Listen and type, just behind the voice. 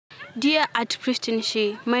Dear at Pristine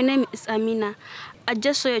She, my name is Amina. I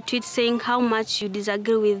just saw your tweet saying how much you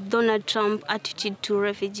disagree with Donald Trump's attitude to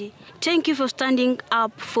refugees. Thank you for standing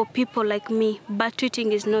up for people like me, but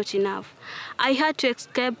tweeting is not enough. I had to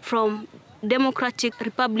escape from Democratic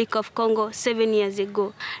Republic of Congo 7 years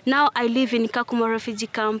ago. Now I live in Kakuma refugee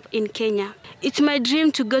camp in Kenya. It's my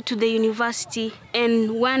dream to go to the university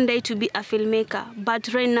and one day to be a filmmaker,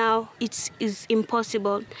 but right now it is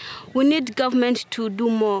impossible. We need government to do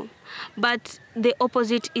more, but the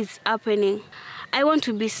opposite is happening. I want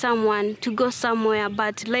to be someone, to go somewhere,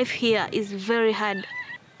 but life here is very hard.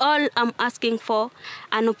 All I'm asking for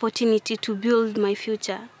an opportunity to build my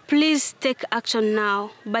future. Please take action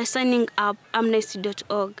now by signing up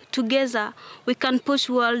Amnesty.org. Together, we can push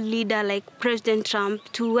world leaders like President Trump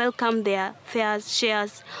to welcome their fair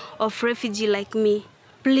shares of refugees like me.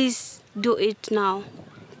 Please do it now.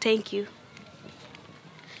 Thank you.